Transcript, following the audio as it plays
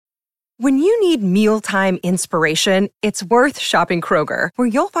When you need mealtime inspiration, it's worth shopping Kroger, where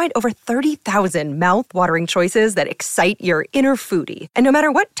you'll find over 30,000 mouth-watering choices that excite your inner foodie. And no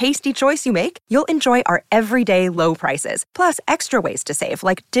matter what tasty choice you make, you'll enjoy our everyday low prices, plus extra ways to save,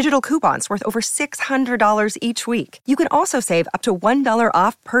 like digital coupons worth over $600 each week. You can also save up to $1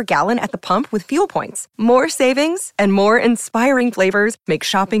 off per gallon at the pump with fuel points. More savings and more inspiring flavors make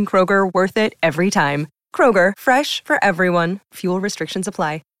shopping Kroger worth it every time. Kroger, fresh for everyone. Fuel restrictions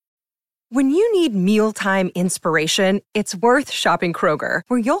apply. When you need mealtime inspiration, it's worth shopping Kroger,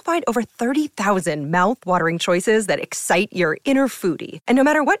 where you'll find over 30,000 mouth-watering choices that excite your inner foodie. And no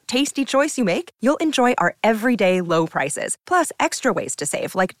matter what tasty choice you make, you'll enjoy our everyday low prices, plus extra ways to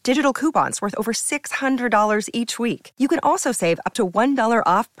save, like digital coupons worth over $600 each week. You can also save up to $1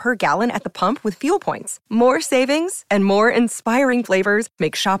 off per gallon at the pump with fuel points. More savings and more inspiring flavors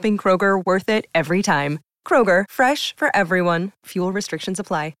make shopping Kroger worth it every time. Kroger, fresh for everyone. Fuel restrictions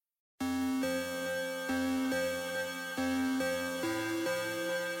apply.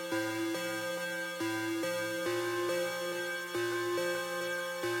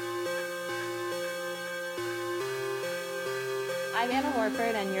 I'm Anna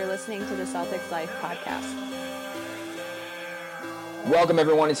Horford, and you're listening to the Celtics Life podcast. Welcome,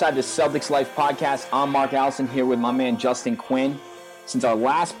 everyone, inside the Celtics Life podcast. I'm Mark Allison here with my man Justin Quinn. Since our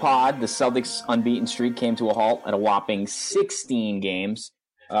last pod, the Celtics' unbeaten streak came to a halt at a whopping 16 games.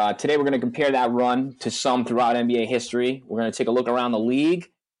 Today, we're going to compare that run to some throughout NBA history. We're going to take a look around the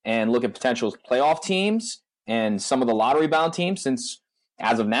league and look at potential playoff teams and some of the lottery-bound teams, since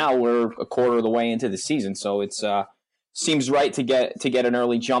as of now, we're a quarter of the way into the season. So it's seems right to get an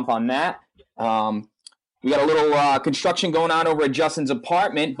early jump on that. We got a little construction going on over at Justin's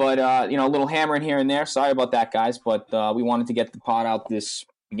apartment, but a little hammering here and there. Sorry about that, guys, but we wanted to get the pod out this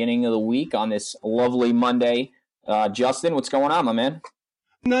beginning of the week on this lovely Monday. Justin, what's going on, my man?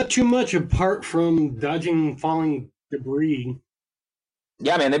 Not too much apart from dodging falling debris.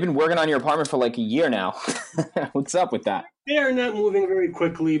 Yeah, man, they've been working on your apartment for like a year now. What's up with that? They are not moving very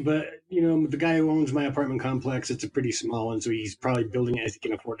quickly, but, the guy who owns my apartment complex, it's a pretty small one, so he's probably building it as he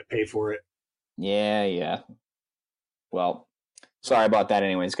can afford to pay for it. Yeah. Well, sorry about that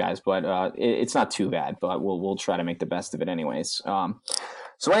anyways, guys, but it's not too bad, but we'll try to make the best of it anyways.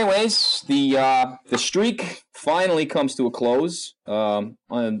 So anyways, the streak finally comes to a close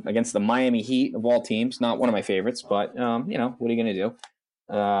against the Miami Heat of all teams. Not one of my favorites, but, what are you going to do?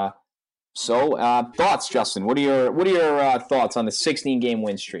 So thoughts, Justin? What are your thoughts on the 16-game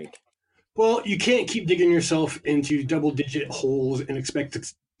win streak? Well, you can't keep digging yourself into double-digit holes and expect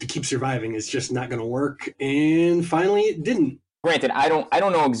to keep surviving. It's just not going to work. And finally, it didn't. Granted, I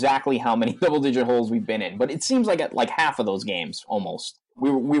don't know exactly how many double-digit holes we've been in, but it seems like at like half of those games, almost,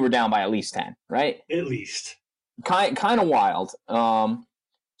 we were down by at least 10, right? At least. Kind of wild.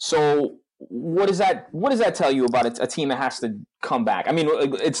 So what does that tell you about a team that has to come back? I mean,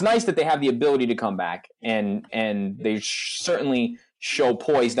 it's nice that they have the ability to come back, and they certainly show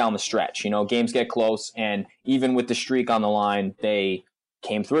poise down the stretch. Games get close, and even with the streak on the line, they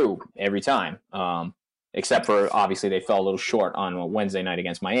came through every time. Except for, obviously, they fell a little short on Wednesday night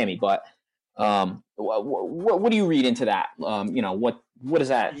against Miami. But what do you read into that? What is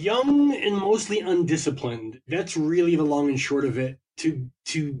that? Young and mostly undisciplined. That's really the long and short of it.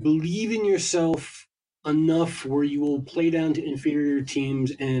 To believe in yourself enough where you will play down to inferior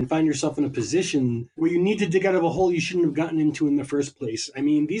teams and find yourself in a position where you need to dig out of a hole you shouldn't have gotten into in the first place. I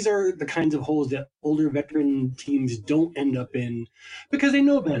mean, these are the kinds of holes that older veteran teams don't end up in because they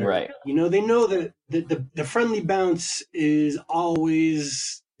know better. Right. They know that the friendly bounce is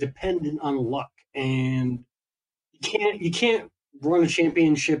always dependent on luck, and you can't run a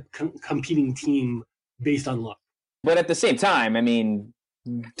championship competing team based on luck. But at the same time, I mean,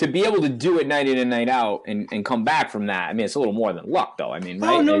 to be able to do it night in and night out and come back from that, I mean, it's a little more than luck, though. I mean,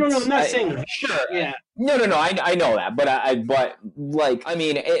 right? Oh, no, I'm not saying that. Sure. Yeah. No, I know that. But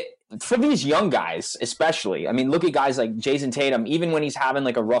for these young guys, especially, I mean, look at guys like Jason Tatum. Even when he's having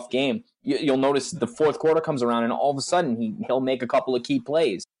like a rough game, you'll notice the fourth quarter comes around and all of a sudden he'll make a couple of key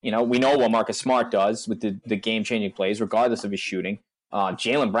plays. We know what Marcus Smart does with the game-changing plays, regardless of his shooting.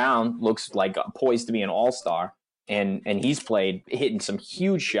 Jaylen Brown looks like poised to be an all-star. And he's played hitting some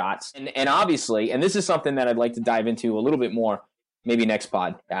huge shots. And obviously, and this is something that I'd like to dive into a little bit more, maybe next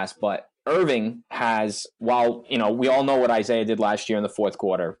podcast, but Irving has, while, we all know what Isaiah did last year in the fourth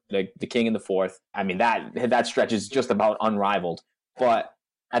quarter, the king in the fourth. I mean, that stretch is just about unrivaled. But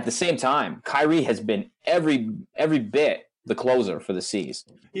at the same time, Kyrie has been every bit the closer for the C's.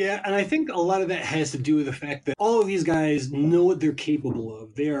 Yeah, and I think a lot of that has to do with the fact that all of these guys know what they're capable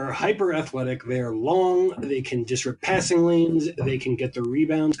of. They are hyper athletic, they are long, they can disrupt passing lanes, they can get the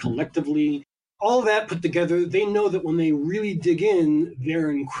rebounds collectively. All that put together, they know that when they really dig in,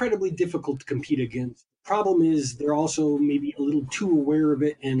 they're incredibly difficult to compete against. Problem is, they're also maybe a little too aware of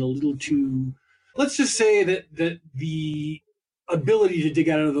it and a little too. Let's just say that the ability to dig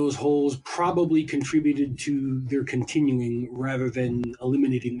out of those holes probably contributed to their continuing rather than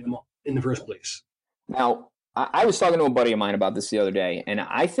eliminating them in the first place. Now, I was talking to a buddy of mine about this the other day, and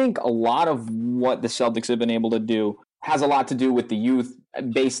I think a lot of what the Celtics have been able to do has a lot to do with the youth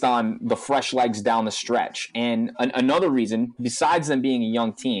based on the fresh legs down the stretch. And another reason, besides them being a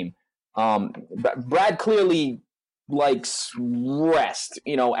young team, Brad clearly likes rest,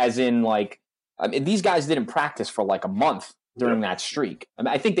 as in these guys didn't practice for like a month during that streak.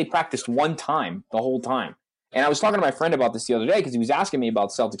 I think they practiced one time the whole time. And I was talking to my friend about this the other day because he was asking me about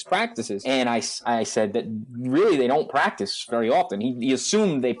Celtics practices. And I said that really they don't practice very often. He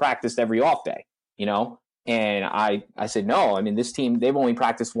assumed they practiced every off day, And I said, no, I mean, this team, they've only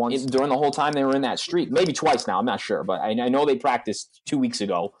practiced once during the whole time they were in that streak. Maybe twice now, I'm not sure. But I know they practiced 2 weeks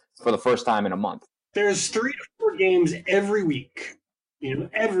ago for the first time in a month. There's 3 to 4 games every week,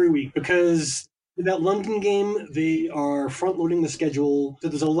 because that London game, they are front-loading the schedule. So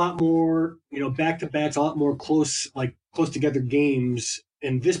there's a lot more, back-to-backs, a lot more close together games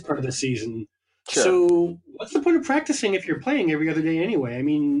in this part of the season. Sure. So what's the point of practicing if you're playing every other day anyway? I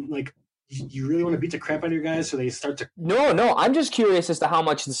mean, you really want to beat the crap out of your guys so they start to... No. I'm just curious as to how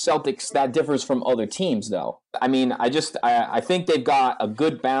much the Celtics, that differs from other teams, though. I mean, I think they've got a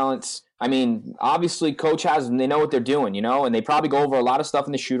good balance. I mean, obviously, coach has them. They know what they're doing, and they probably go over a lot of stuff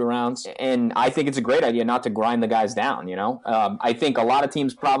in the shoot-arounds. And I think it's a great idea not to grind the guys down, I think a lot of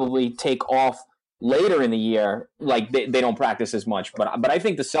teams probably take off later in the year, like they don't practice as much. But I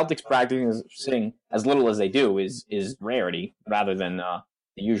think the Celtics practicing as little as they do is rarity rather than... the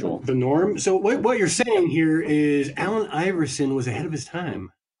usual. The norm. So what you're saying here is Allen Iverson was ahead of his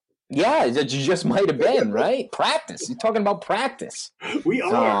time. Yeah, it just might have been, right? Practice. You're talking about practice. We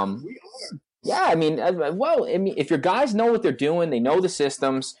are. Yeah, I mean, if your guys know what they're doing, they know the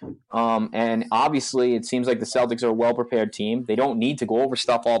systems, and obviously it seems like the Celtics are a well-prepared team. They don't need to go over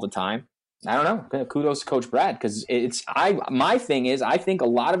stuff all the time. I don't know. Kudos to Coach Brad, because my thing is, I think a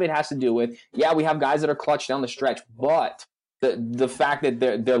lot of it has to do with, we have guys that are clutch down the stretch, but the fact that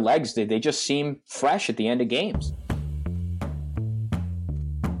their legs, they just seem fresh at the end of games.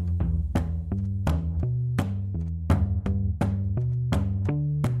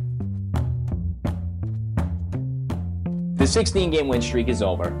 The 16-game win streak is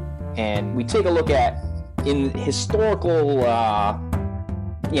over, and we take a look at, in historical, where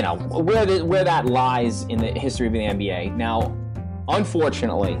that lies in the history of the NBA. Now,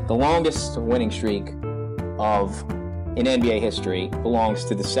 unfortunately, the longest winning streak in NBA history belongs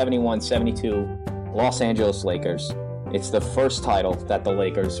to the 71-72 Los Angeles Lakers. It's the first title that the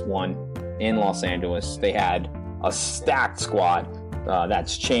Lakers won in Los Angeles. They had a stacked squad.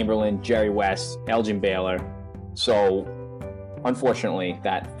 That's Chamberlain, Jerry West, Elgin Baylor. So, unfortunately,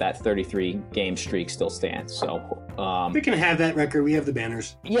 that 33-game streak still stands. So we can have that record. We have the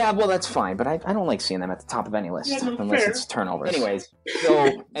banners. Yeah, well, that's fine. But I don't like seeing them at the top of any list unless it's turnovers. Anyways,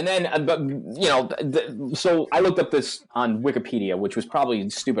 so so I looked up this on Wikipedia, which was probably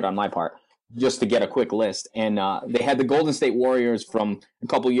stupid on my part, just to get a quick list. And they had the Golden State Warriors from a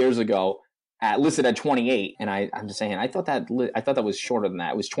couple years ago listed at 28. And I'm just saying, I thought that was shorter than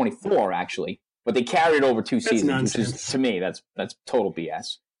that. It was 24 actually. But they carried over 2 seasons, nonsense. which is, to me, that's total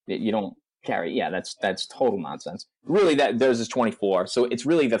BS. You don't carry, that's total nonsense. Really, theirs is 24, so it's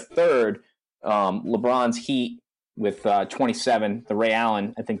really the third. LeBron's Heat with 27. The Ray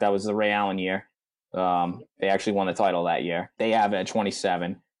Allen, I think that was the Ray Allen year. They actually won the title that year. They have it at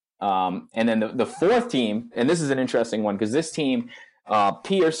 27. And then the fourth team, and this is an interesting one because this team,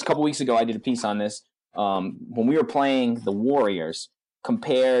 Pierce, a couple weeks ago, I did a piece on this. When we were playing the Warriors,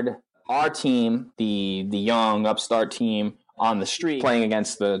 compared our team, the young upstart team on the street, playing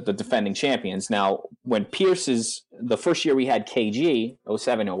against the defending champions. Now, when the first year we had KG,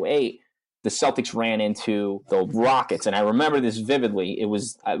 07-08, the Celtics ran into the Rockets, and I remember this vividly. It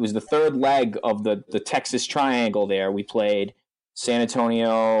was the third leg of the Texas Triangle there. We played San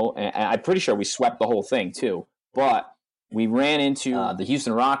Antonio, and I'm pretty sure we swept the whole thing too. But we ran into the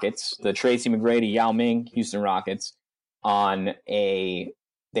Houston Rockets, the Tracy McGrady, Yao Ming Houston Rockets,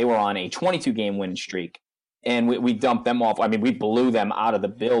 they were on a 22-game winning streak, and we dumped them off. I mean, we blew them out of the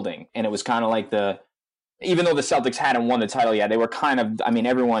building, and it was kind of like even though the Celtics hadn't won the title yet, they were kind of,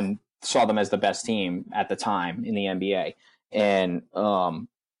 everyone saw them as the best team at the time in the NBA. And,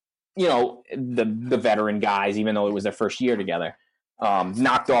 you know, the veteran guys, even though it was their first year together,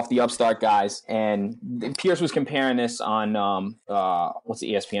 knocked off the upstart guys. And Pierce was comparing this on, what's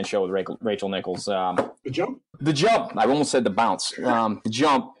the ESPN show with Rachel Nichols? The Jump? The Jump. I almost said The Bounce. The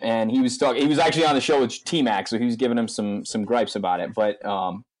Jump. And he was actually on the show with T-Mac, so he was giving him some gripes about it. But,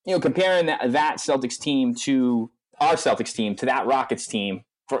 you know, comparing that Celtics team to our Celtics team, to that Rockets team,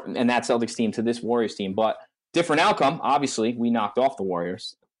 and that Celtics team to this Warriors team. But different outcome. Obviously, we knocked off the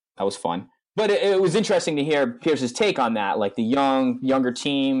Warriors. That was fun. But it was interesting to hear Pierce's take on that, like the younger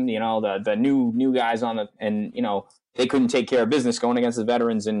team, you know, the new guys on and you know, they couldn't take care of business going against the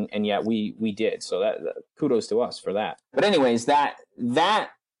veterans, and yet we did. So that kudos to us for that. But anyways, that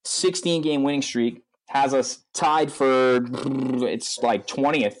 16-game winning streak has us tied for, it's like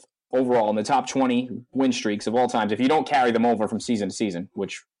 20th overall in the top 20 win streaks of all times, if you don't carry them over from season to season,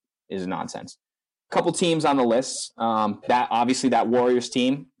 which is nonsense. Couple teams on the list. That Warriors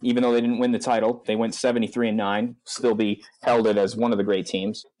team, even though they didn't win the title, they went 73-9, still be heralded as one of the great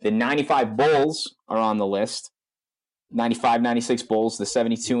teams. The 95 Bulls are on the list. 95-96 Bulls, the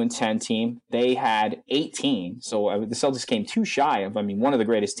 72-10 team. They had 18, so the Celtics came too shy of, one of the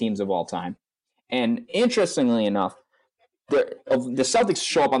greatest teams of all time. And interestingly enough, the Celtics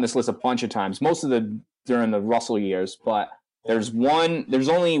show up on this list a bunch of times, most of during the Russell years, but there's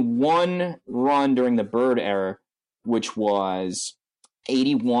only one run during the Bird era, which was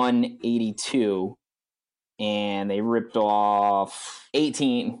 81-82, and they ripped off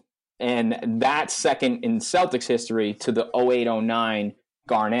 18, and that's second in Celtics history to the 08-09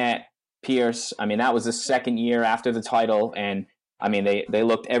 Garnett, Pierce. That was the second year after the title, and they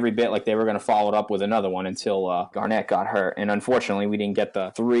looked every bit like they were going to follow it up with another one until Garnett got hurt. And unfortunately, we didn't get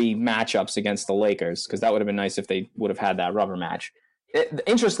the 3 matchups against the Lakers, because that would have been nice if they would have had that rubber match.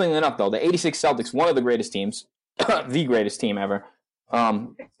 Interestingly enough, though, the 86 Celtics, one of the greatest teams, the greatest team ever,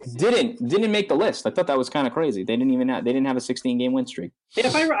 didn't make the list. I thought that was kind of crazy. They didn't have a 16-game win streak.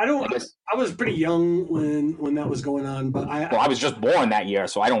 Yeah, I was pretty young when that was going on, but I was just born that year,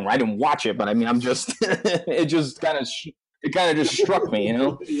 so I didn't watch it. But I'm just it just kind of. It kind of just struck me, you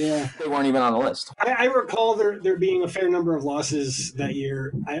know? Yeah. They weren't even on the list. I recall there being a fair number of losses that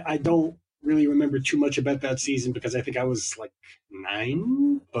year. I don't really remember too much about that season because I think I was like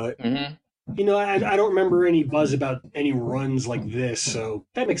 9. But, you know, I don't remember any buzz about any runs like this. So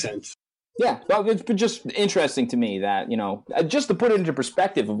that makes sense. Yeah. Well, it's just interesting to me that, you know, just to put it into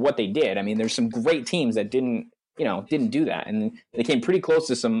perspective of what they did. There's some great teams that didn't do that. And they came pretty close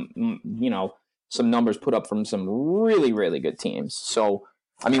to some, you know, some numbers put up from some really, really good teams. So,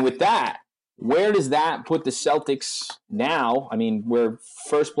 with that, where does that put the Celtics now? We're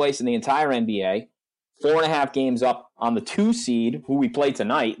first place in the entire NBA, 4.5 games up on the 2 seed, who we play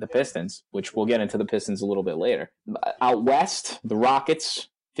tonight, the Pistons, which we'll get into the Pistons a little bit later. Out west, the Rockets,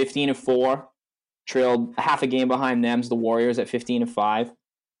 15-4, trailed half a game behind them's the Warriors at 15-5.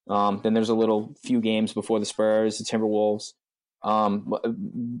 Then there's a few games before the Spurs, the Timberwolves.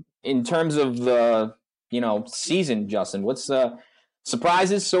 In terms of the, season, Justin, what's the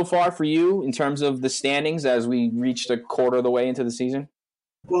surprises so far for you in terms of the standings as we reached a quarter of the way into the season?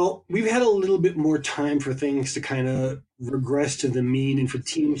 Well, we've had a little bit more time for things to kind of regress to the mean and for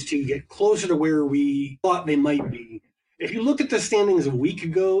teams to get closer to where we thought they might be. If you look at the standings a week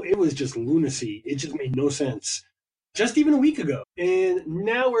ago, it was just lunacy. It just made no sense. Just even a week ago. And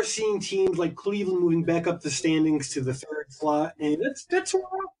now we're seeing teams like Cleveland moving back up the standings to the 3rd slot. And that's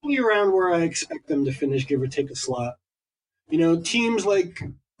roughly around where I expect them to finish, give or take a slot. You know, teams like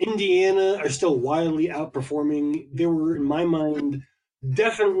Indiana are still wildly outperforming. They were, in my mind,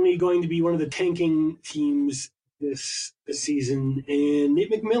 definitely going to be one of the tanking teams this season. And Nate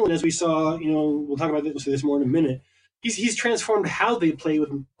McMillan, as we saw, we'll talk about this more in a minute, he's transformed how they play with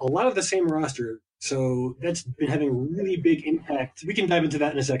a lot of the same roster. So that's been having a really big impact. We can dive into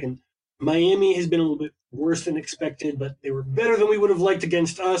that in a second. Miami has been a little bit worse than expected, but they were better than we would have liked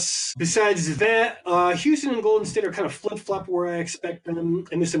against us. Besides that, Houston and Golden State are kind of flip-flop where I expect them,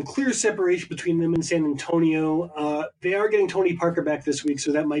 and there's some clear separation between them and San Antonio. They are getting Tony Parker back this week,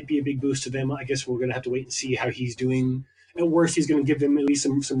 so that might be a big boost to them. I guess we're going to have to wait and see how he's doing. At worst, he's going to give them at least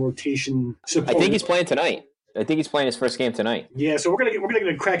some rotation support. I think he's playing tonight. I think he's playing his first game tonight. Yeah, so we're gonna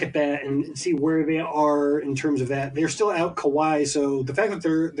get a crack at that and see where they are in terms of that. They're still out Kawhi, so the fact that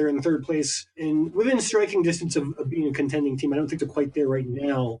they're in 3rd place and within striking distance of being a contending team, I don't think they're quite there right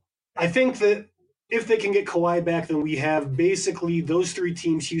now. I think that if they can get Kawhi back, then we have basically those 3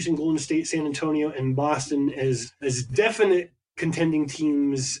 teams, Houston, Golden State, San Antonio, and Boston, as definite contending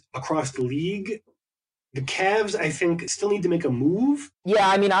teams across the league. The Cavs, I think, still need to make a move. Yeah,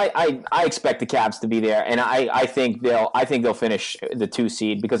 I mean, I expect the Cavs to be there, and I think they'll finish the 2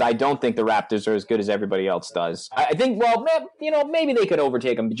 seed because I don't think the Raptors are as good as everybody else does. I think, well, maybe they could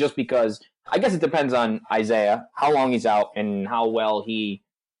overtake them just because I guess it depends on Isaiah, how long he's out, and how well he,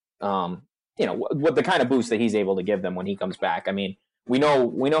 what the kind of boost that he's able to give them when he comes back. I mean, we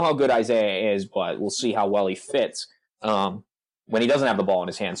know how good Isaiah is, but we'll see how well he fits when he doesn't have the ball in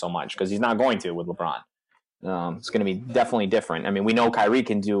his hand so much because he's not going to with LeBron. It's going to be definitely different. I mean, we know Kyrie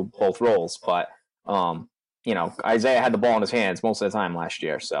can do both roles, but Isaiah had the ball in his hands most of the time last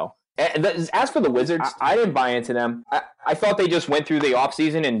year. So, as for the Wizards, I didn't buy into them. I thought they just went through the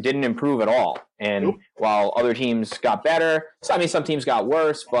offseason and didn't improve at all. And while other teams got better, some teams got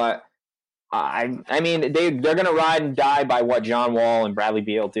worse, but I mean, they're going to ride and die by what John Wall and Bradley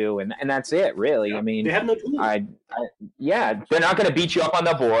Beal do, and that's it, really. I mean, they have no tools. they're not going to beat you up on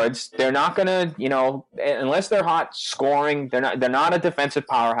the boards. They're not going to, unless they're hot scoring. They're not a defensive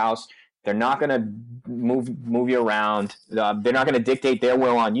powerhouse. They're not going to move you around. They're not going to dictate their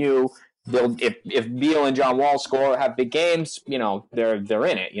will on you. If Beal and John Wall have big games, they're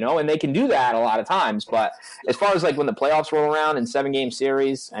in it, and they can do that a lot of times. But as far as like when the playoffs roll around in 7-game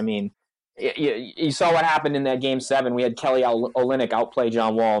series, I mean. You saw what happened in that Game 7. We had Kelly Olynyk outplay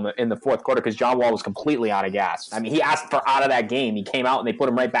John Wall in the fourth quarter because John Wall was completely out of gas. I mean, he asked for out of that game. He came out and they put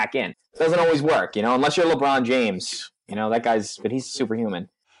him right back in. It doesn't always work, unless you're LeBron James. But he's superhuman.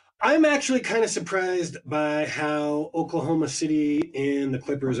 I'm actually kind of surprised by how Oklahoma City and the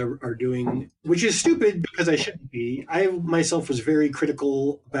Clippers are doing, which is stupid because I shouldn't be. I myself was very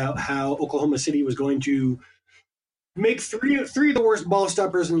critical about how Oklahoma City was going to make three of the worst ball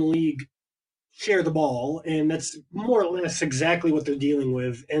stoppers in the league share the ball, and that's more or less exactly what they're dealing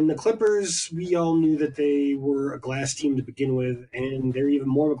with. And the Clippers, we all knew that they were a glass team to begin with, and they're even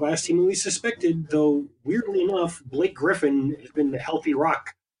more of a glass team than we suspected, though weirdly enough, Blake Griffin has been the healthy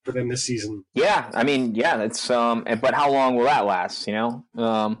rock for them this season. Yeah, I mean, that's but how long will that last, and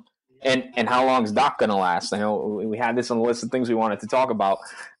how long is Doc going to last? I know we had this on the list of things we wanted to talk about.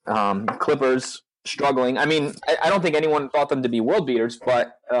 Clippers struggling. I mean, I don't think anyone thought them to be world beaters,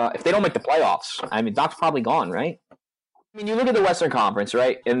 but if they don't make the playoffs, I mean, Doc's probably gone, right? I mean, you look at the Western Conference,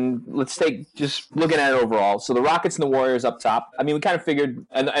 right? And let's take just looking at it overall. So the Rockets and the Warriors up top. I mean, we kind of figured,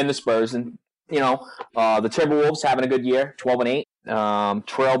 and the Spurs, and the Timberwolves having a good year, 12-8.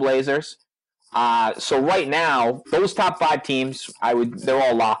 Trailblazers. So right now, those top 5 teams, they're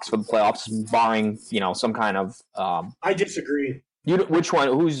all locks for the playoffs, barring some kind of. I disagree. Which one?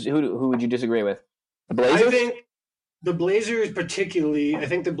 Who would you disagree with? The Blazers? I think the Blazers particularly, I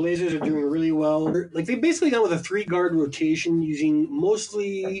think the Blazers are doing really well. Like, they basically gone with a 3-guard rotation using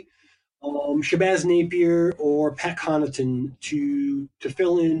mostly Shabazz Napier or Pat Connaughton to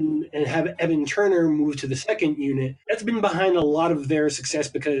fill in and have Evan Turner move to the second unit. That's been behind a lot of their success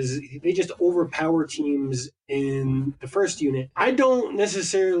because they just overpower teams in the first unit. I don't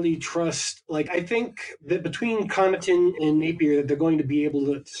necessarily trust, I think that between Connaughton and Napier that they're going to be able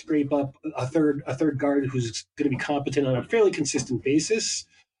to scrape up a third guard who's going to be competent on a fairly consistent basis.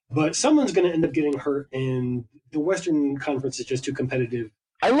 But someone's going to end up getting hurt, and the Western Conference is just too competitive.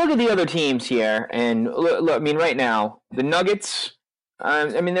 I look at the other teams here, and look, I mean, right now, the Nuggets,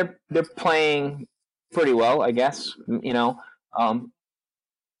 I mean, they're playing pretty well, I guess, so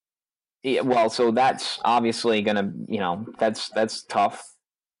that's obviously going to, that's tough.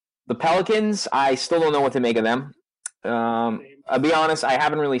 The Pelicans, I still don't know what to make of them. I'll be honest,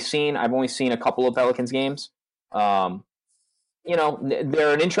 I've only seen a couple of Pelicans games. They're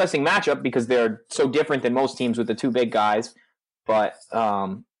an interesting matchup because they're so different than most teams with the 2 big guys. But,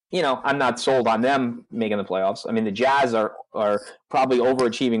 I'm not sold on them making the playoffs. I mean, the Jazz are probably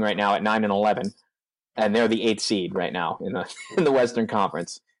overachieving right now at 9-11, and they're the 8th seed right now in the Western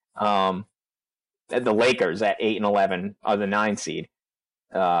Conference. The Lakers at 8-11 are the 9th seed.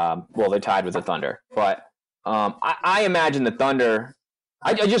 They're tied with the Thunder. But I imagine the Thunder –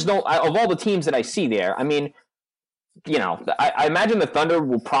 I just don't – of all the teams that I see there, I mean – I imagine the Thunder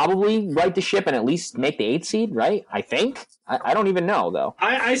will probably right the ship and at least make the 8th seed, right? I think. I don't even know, though.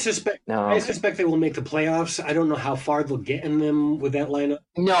 I suspect they will make the playoffs. I don't know how far they'll get in them with that lineup.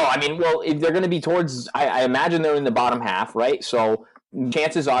 No, I mean, if they're going to be towards – I imagine they're in the bottom half, right? So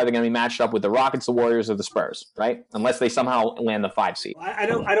chances are they're going to be matched up with the Rockets, the Warriors, or the Spurs, right? Unless they somehow land the 5 seed. I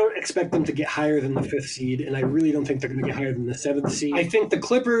don't expect them to get higher than the 5th seed, and I really don't think they're going to get higher than the 7th seed. I think the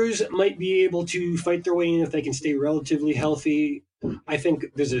Clippers might be able to fight their way in if they can stay relatively healthy. I think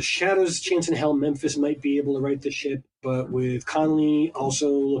there's a shadow's chance in hell Memphis might be able to right the ship, but with Conley also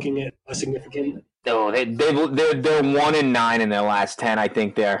looking at a significant Oh, they're 1-9 in their last 10. I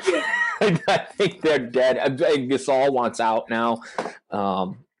think they're I think they're dead. Gasol wants out now,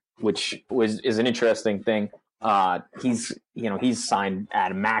 which is an interesting thing. He's signed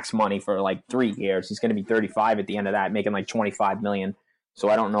at max money for like 3 years. He's going to be 35 at the end of that, making like $25 million. So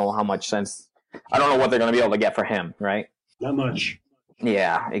I don't know how much sense. I don't know what they're going to be able to get for him, right? Not much.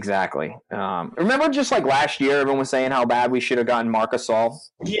 Yeah, exactly. Remember just like last year, everyone was saying how bad we should have gotten Marc Gasol?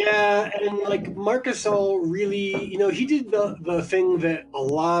 Yeah, and like Marc Gasol really, he did the thing that a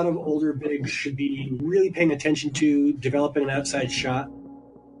lot of older bigs should be really paying attention to, developing an outside shot.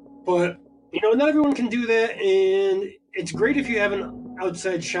 But, not everyone can do that, and it's great if you have an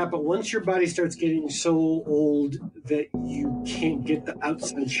outside shot, but once your body starts getting so old that you can't get the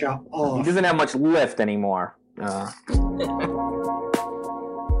outside shot off. He doesn't have much lift anymore. Now,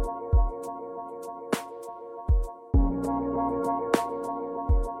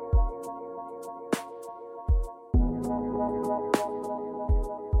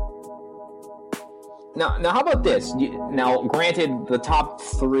 how about this? Now, granted, the top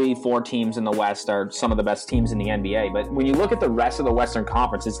 3-4 teams in the West are some of the best teams in the NBA, but when you look at the rest of the Western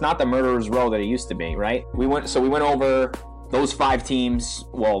Conference, it's not the murderer's row that it used to be, right? We went over those 5 teams.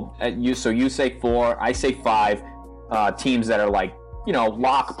 Well, you say 4, I say 5 teams that are like,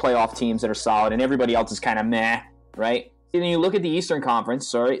 lock playoff teams that are solid, and everybody else is kind of meh, right? And you look at the Eastern Conference,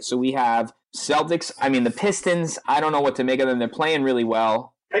 sorry, so we have Celtics. I mean, the Pistons, I don't know what to make of them. They're playing really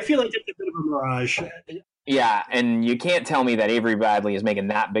well. I feel like it's a bit of a mirage. Yeah, and you can't tell me that Avery Bradley is making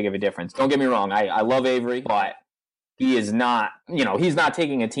that big of a difference. Don't get me wrong. I love Avery, but he is not, he's not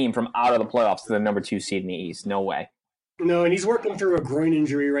taking a team from out of the playoffs to the number 2 seed in the East. No way. No, and he's working through a groin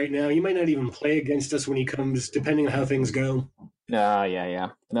injury right now. He might not even play against us when he comes, depending on how things go.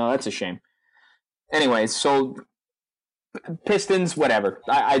 Yeah. No, that's a shame. Anyways, so Pistons, whatever.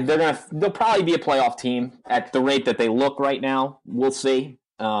 They'll probably be a playoff team at the rate that they look right now. We'll see.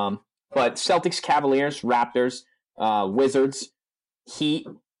 But Celtics, Cavaliers, Raptors, Wizards, Heat,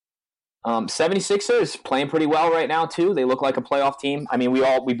 76ers playing pretty well right now too. They look like a playoff team. I mean,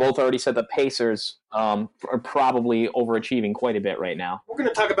 we both already said the Pacers are probably overachieving quite a bit right now. We're going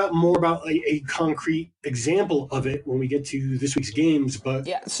to talk more about a concrete example of it when we get to this week's games. But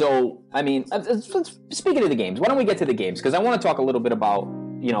yeah, so I mean, speaking of the games, why don't we get to the games? Because I want to talk a little bit about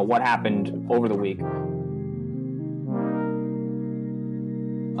what happened over the week.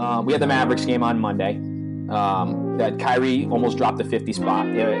 We had the Mavericks game on Monday. That Kyrie almost dropped the 50 spot.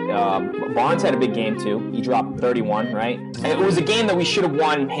 Barnes had a big game too. He dropped 31, right? And it was a game that we should have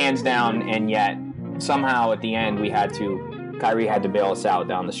won hands down, and yet somehow at the end Kyrie had to bail us out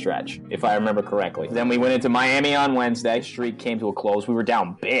down the stretch, if I remember correctly. Then we went into Miami on Wednesday. Streak came to a close. We were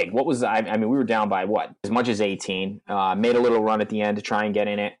down big. We were down by what? As much as 18. Made a little run at the end to try and get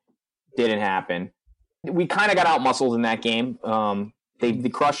in it. Didn't happen. We kind of got out-muscled in that game. They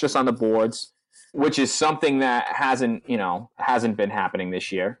crushed us on the boards, which is something that hasn't been happening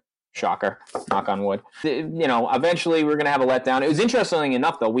this year. Shocker. Knock on wood. Eventually we're going to have a letdown. It was interesting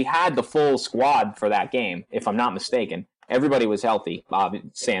enough, though. We had the full squad for that game, if I'm not mistaken. Everybody was healthy.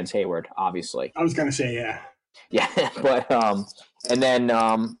 Sans Hayward, obviously. I was going to say, yeah. Yeah, but and then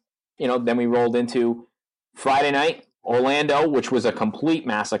then we rolled into Friday night, Orlando, which was a complete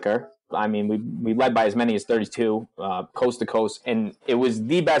massacre. I mean, we led by as many as 32, coast to coast, and it was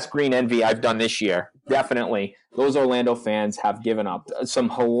the best green envy I've done this year. Definitely, those Orlando fans have given up some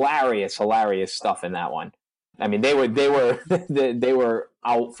hilarious stuff in that one. I mean, they were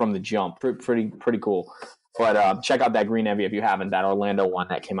out from the jump, pretty cool. But check out that green envy if you haven't. That Orlando one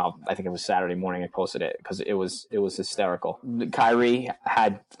that came out, I think it was Saturday morning. I posted it because it was hysterical. Kyrie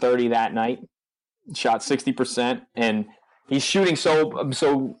had 30 that night, shot 60%, and he's shooting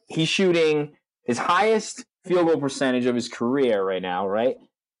so he's shooting his highest field goal percentage of his career right now, right?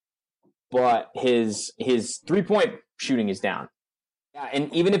 But his 3-point shooting is down. Yeah,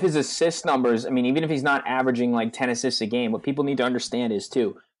 and even if his assist numbers, I mean, even if he's not averaging like 10 assists a game, what people need to understand is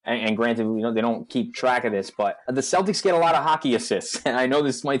too, and granted, they don't keep track of this, but the Celtics get a lot of hockey assists. And I know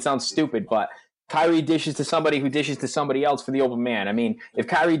this might sound stupid, but Kyrie dishes to somebody who dishes to somebody else for the open man. I mean, if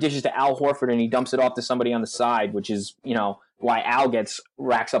Kyrie dishes to Al Horford and he dumps it off to somebody on the side, which is, why Al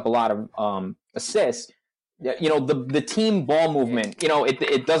racks up a lot of assists, the team ball movement,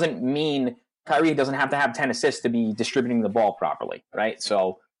 it doesn't mean Kyrie doesn't have to have 10 assists to be distributing the ball properly, right?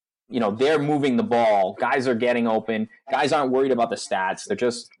 So, they're moving the ball. Guys are getting open. Guys aren't worried about the stats. They're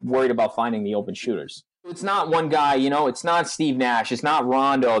just worried about finding the open shooters. It's not one guy, it's not Steve Nash. It's not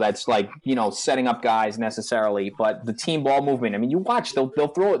Rondo that's like, setting up guys necessarily, but the team ball movement. I mean, you watch, they'll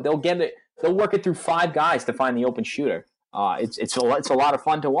throw it, they'll get it, they'll work it through 5 guys to find the open shooter. It's a lot of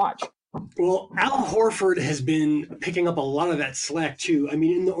fun to watch. Well, Al Horford has been picking up a lot of that slack, too. I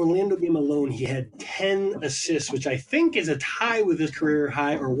mean, in the Orlando game alone, he had 10 assists, which I think is a tie with his career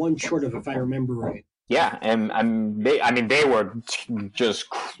high, or one short of, if I remember right. Yeah, and they were just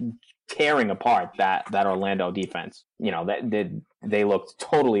tearing apart that Orlando defense. You know, they looked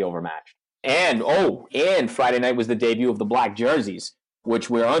totally overmatched. And Friday night was the debut of the black jerseys, which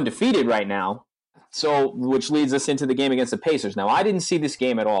we're undefeated right now. So, which leads us into the game against the Pacers. Now, I didn't see this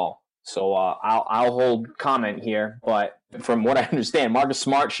game at all, so I'll hold comment here. But from what I understand, Marcus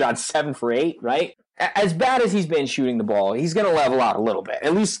Smart shot 7 for 8, right? As bad as he's been shooting the ball, he's going to level out a little bit,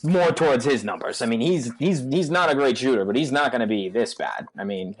 at least more towards his numbers. I mean, he's not a great shooter, but he's not going to be this bad. I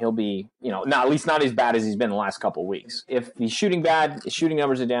mean, he'll be, at least not as bad as he's been the last couple of weeks. If he's shooting bad, his shooting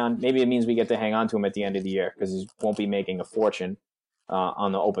numbers are down, maybe it means we get to hang on to him at the end of the year because he won't be making a fortune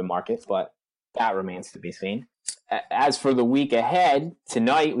on the open market, but that remains to be seen. As for the week ahead,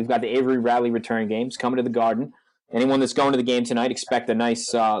 tonight we've got the Avery Bradley return games coming to the Garden. Anyone that's going to the game tonight, expect a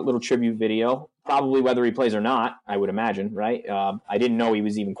nice little tribute video. Probably whether he plays or not, I would imagine, right? I didn't know he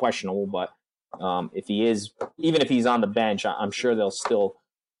was even questionable, but if he is, even if he's on the bench, I'm sure they'll still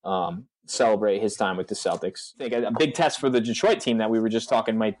celebrate his time with the Celtics. I think a big test for the Detroit team that we were just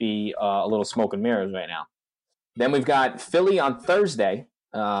talking might be a little smoke and mirrors right now. Then we've got Philly on Thursday.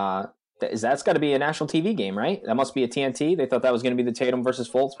 That's got to be a national TV game, right? That must be a TNT. They thought that was going to be the Tatum versus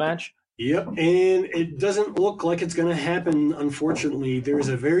Fultz match. Yep, and it doesn't look like it's going to happen, unfortunately. There's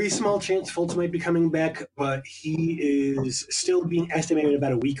a very small chance Fultz might be coming back, but he is still being estimated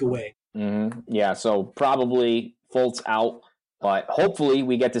about a week away. Mm-hmm. Yeah, so probably Fultz out, but hopefully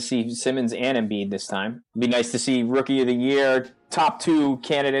we get to see Simmons and Embiid this time. It'd be nice to see Rookie of the Year, top 2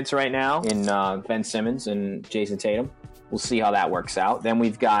 candidates right now in Ben Simmons and Jason Tatum. We'll see how that works out. Then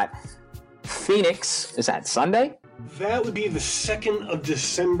we've got Phoenix. Is that Sunday? That would be the 2nd of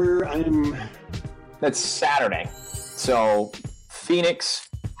December. That's Saturday. So Phoenix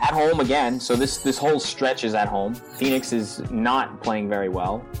at home again. So this whole stretch is at home. Phoenix is not playing very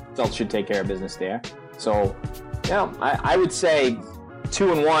well. Celtics should take care of business there. So, I would say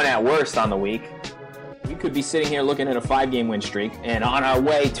 2-1 at worst on the week. We could be sitting here looking at a 5-game win streak and on our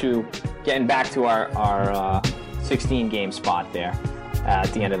way to getting back to our 16-game spot there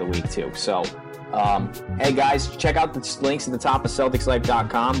at the end of the week too. So, hey guys, check out the links at the top of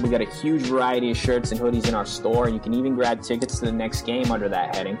CelticsLife.com. We got a huge variety of shirts and hoodies in our store. You can even grab tickets to the next game under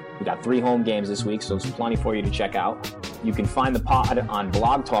that heading. We got 3 home games this week, so there's plenty for you to check out. You can find the pod on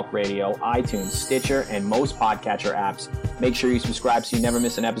Blog Talk Radio, iTunes, Stitcher, and most podcatcher apps. Make sure you subscribe so you never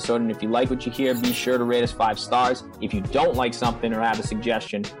miss an episode. And if you like what you hear, be sure to rate us 5 stars. If you don't like something or have a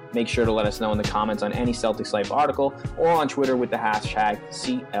suggestion, make sure to let us know in the comments on any Celtics Life article or on Twitter with the hashtag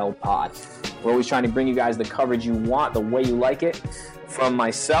CLPod. We're always trying to bring you guys the coverage you want, the way you like it. From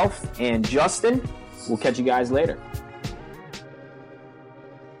myself and Justin, we'll catch you guys later.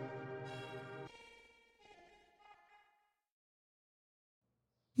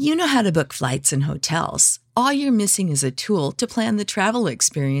 You know how to book flights and hotels. All you're missing is a tool to plan the travel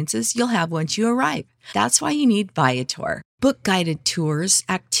experiences you'll have once you arrive. That's why you need Viator. Book guided tours,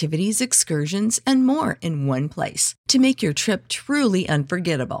 activities, excursions, and more in one place to make your trip truly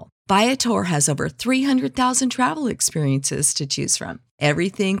unforgettable. Viator has over 300,000 travel experiences to choose from.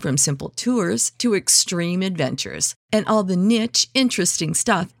 Everything from simple tours to extreme adventures and all the niche, interesting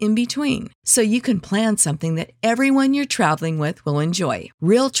stuff in between. So you can plan something that everyone you're traveling with will enjoy.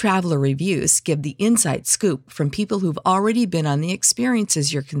 Real traveler reviews give the inside scoop from people who've already been on the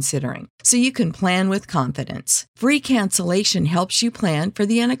experiences you're considering. So you can plan with confidence. Free cancellation helps you plan for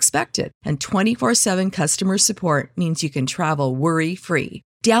the unexpected. And 24/7 customer support means you can travel worry-free.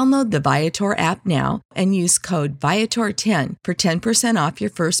 Download the Viator app now and use code Viator10 for 10% off your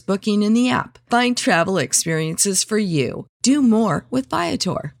first booking in the app. Find travel experiences for you. Do more with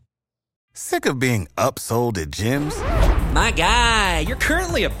Viator. Sick of being upsold at gyms? My guy, you're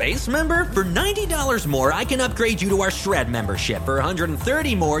currently a base member. For $90 more, I can upgrade you to our Shred membership. For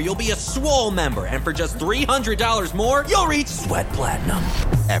 $130 more, you'll be a Swole member. And for just $300 more, you'll reach Sweat Platinum.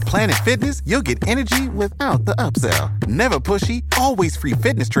 At Planet Fitness, you'll get energy without the upsell. Never pushy, always free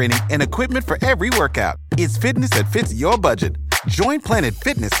fitness training and equipment for every workout. It's fitness that fits your budget. Join Planet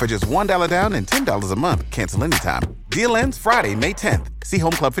Fitness for just $1 down and $10 a month. Cancel anytime. Deal ends Friday, May 10th. See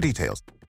Home Club for details.